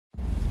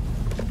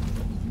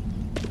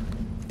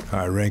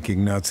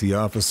High-ranking Nazi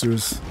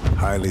officers,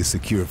 highly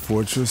secure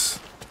fortress.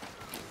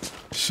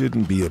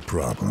 Shouldn't be a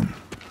problem.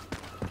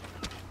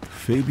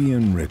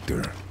 Fabian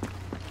Richter.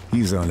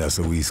 He's on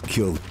SOE's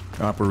kill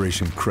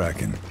Operation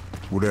Kraken.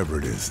 Whatever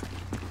it is.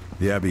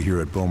 The Abbey here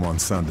at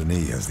Beaumont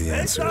Saint-Denis has the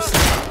answers.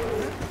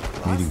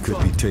 Meeting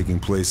could be taking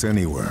place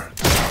anywhere.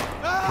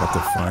 Have to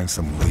find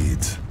some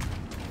leads.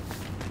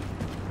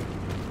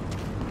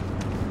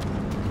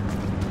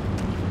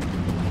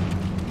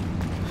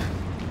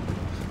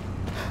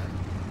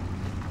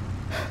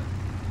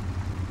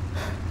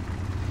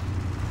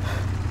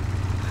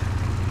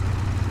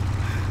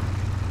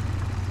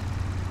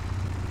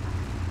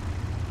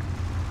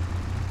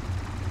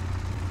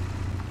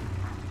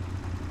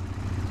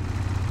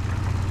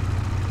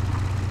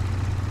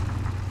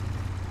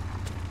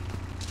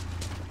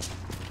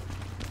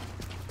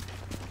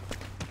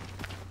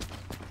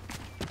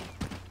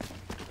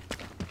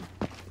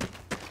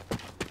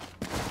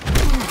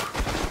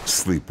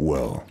 Sleep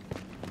well.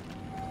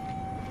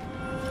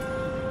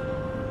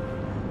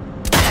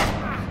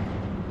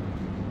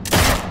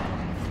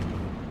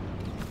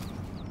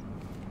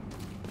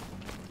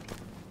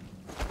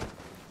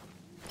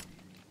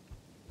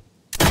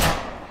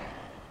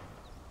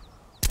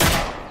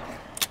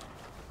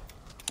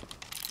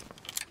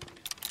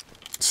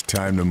 It's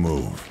time to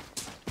move.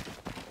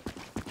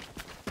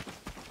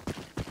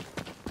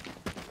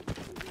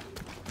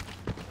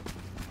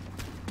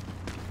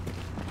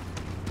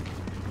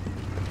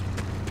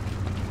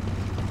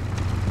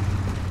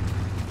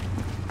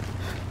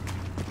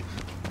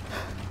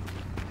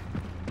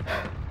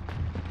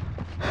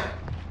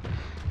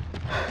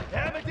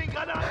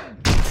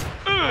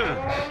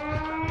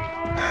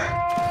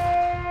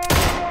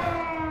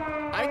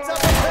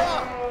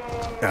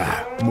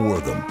 More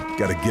of them.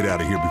 Gotta get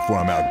out of here before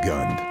I'm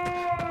outgunned.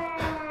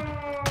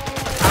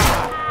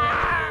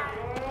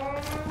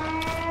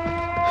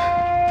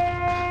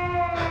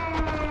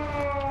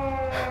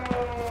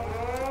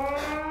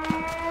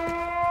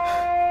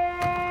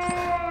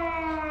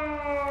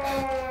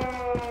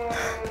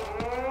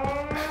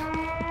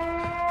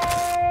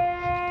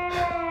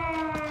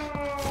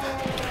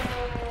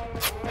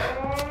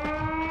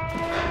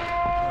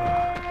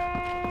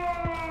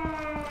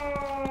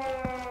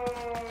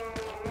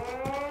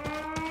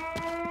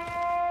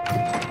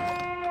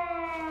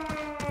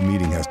 The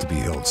meeting has to be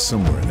held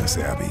somewhere in this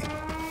abbey.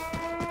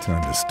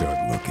 Time to start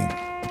looking.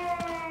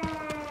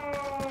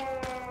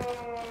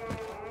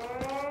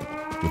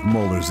 With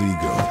Muller's ego,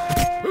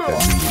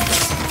 that meeting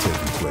has to be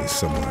taking place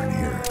somewhere in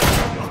here.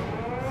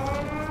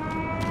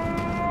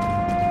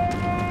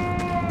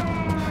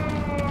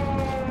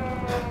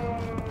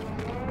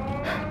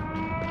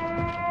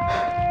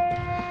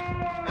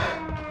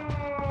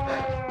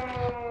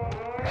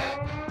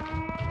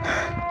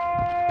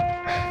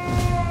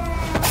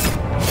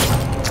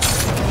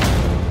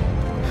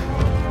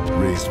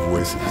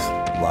 Voices,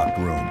 locked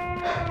room.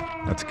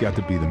 That's got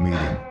to be the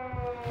meeting.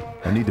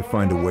 I need to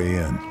find a way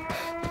in.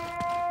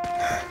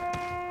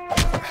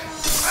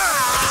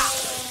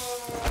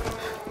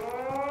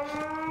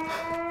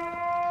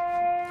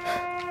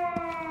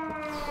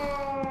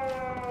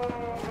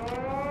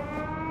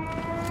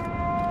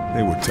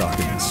 They were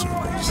talking in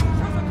circles.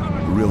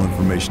 The real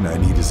information I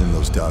need is in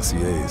those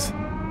dossiers.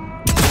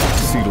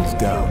 Siegel's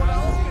down.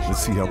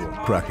 Let's see how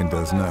Kraken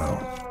does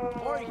now.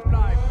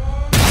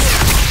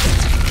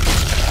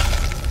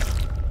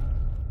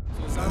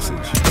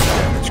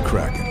 Damage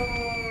Kraken.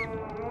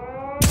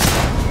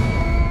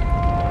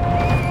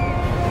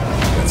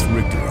 That's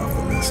Richter off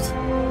the list.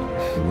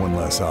 The one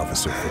less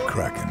officer for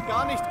Kraken.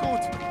 All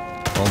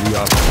the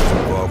officers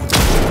involved with the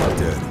war are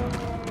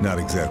dead. Not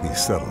exactly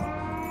subtle,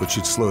 but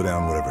should slow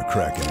down whatever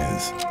Kraken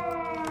is.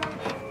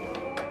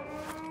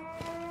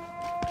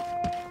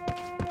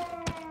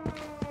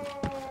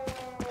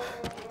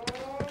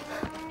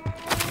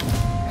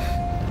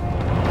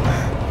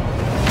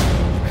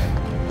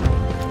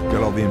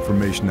 Got all the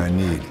information I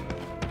need,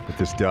 but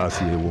this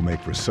dossier will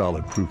make for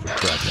solid proof of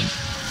Kraken.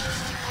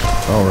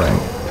 All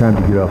right, time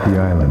to get off the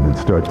island and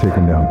start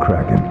taking down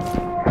Kraken.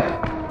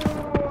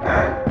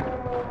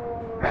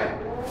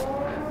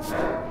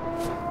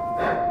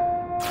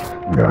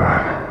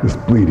 This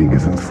bleeding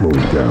isn't slowing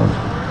down.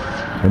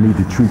 I need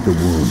to treat the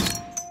wound.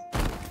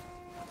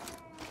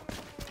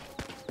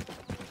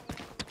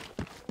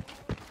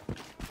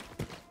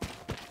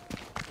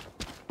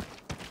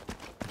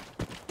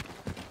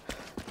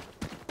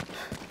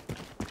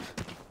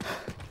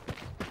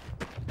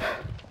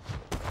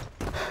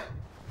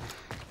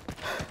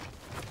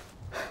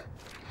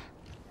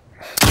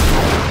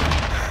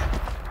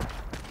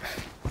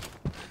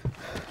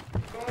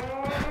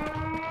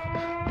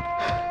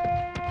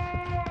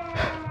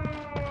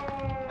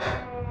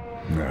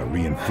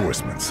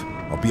 Reinforcements.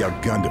 I'll be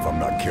outgunned if I'm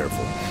not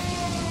careful.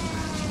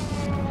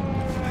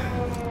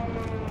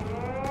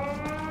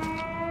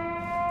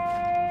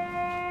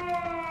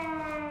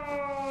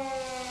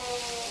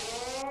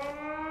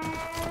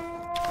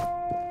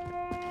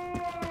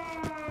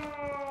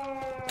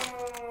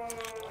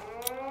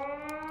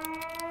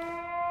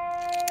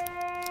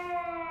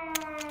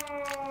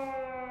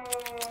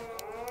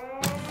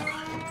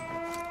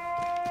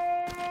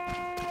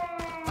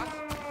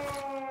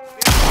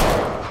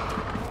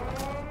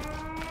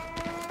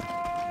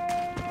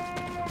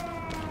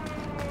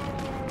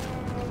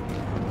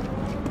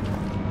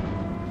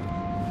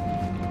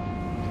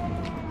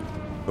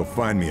 They'll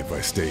find me if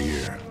I stay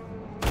here.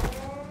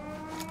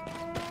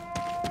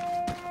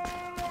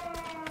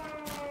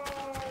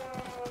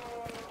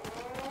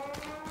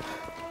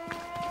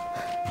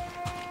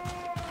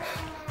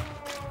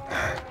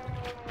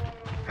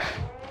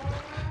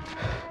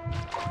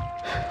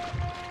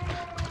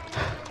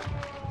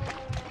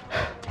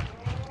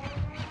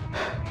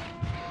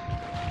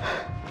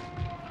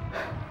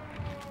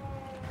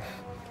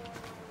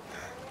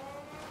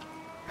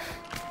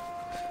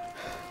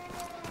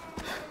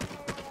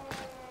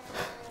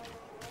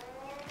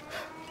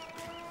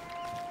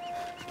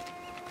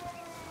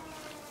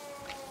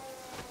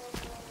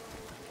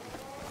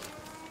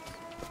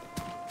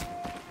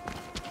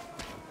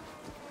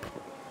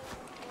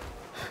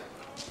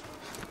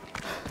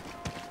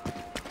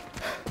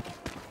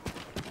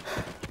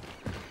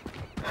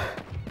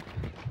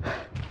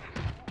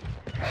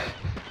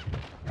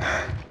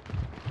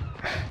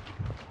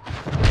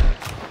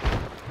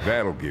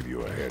 That'll give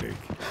you a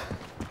headache.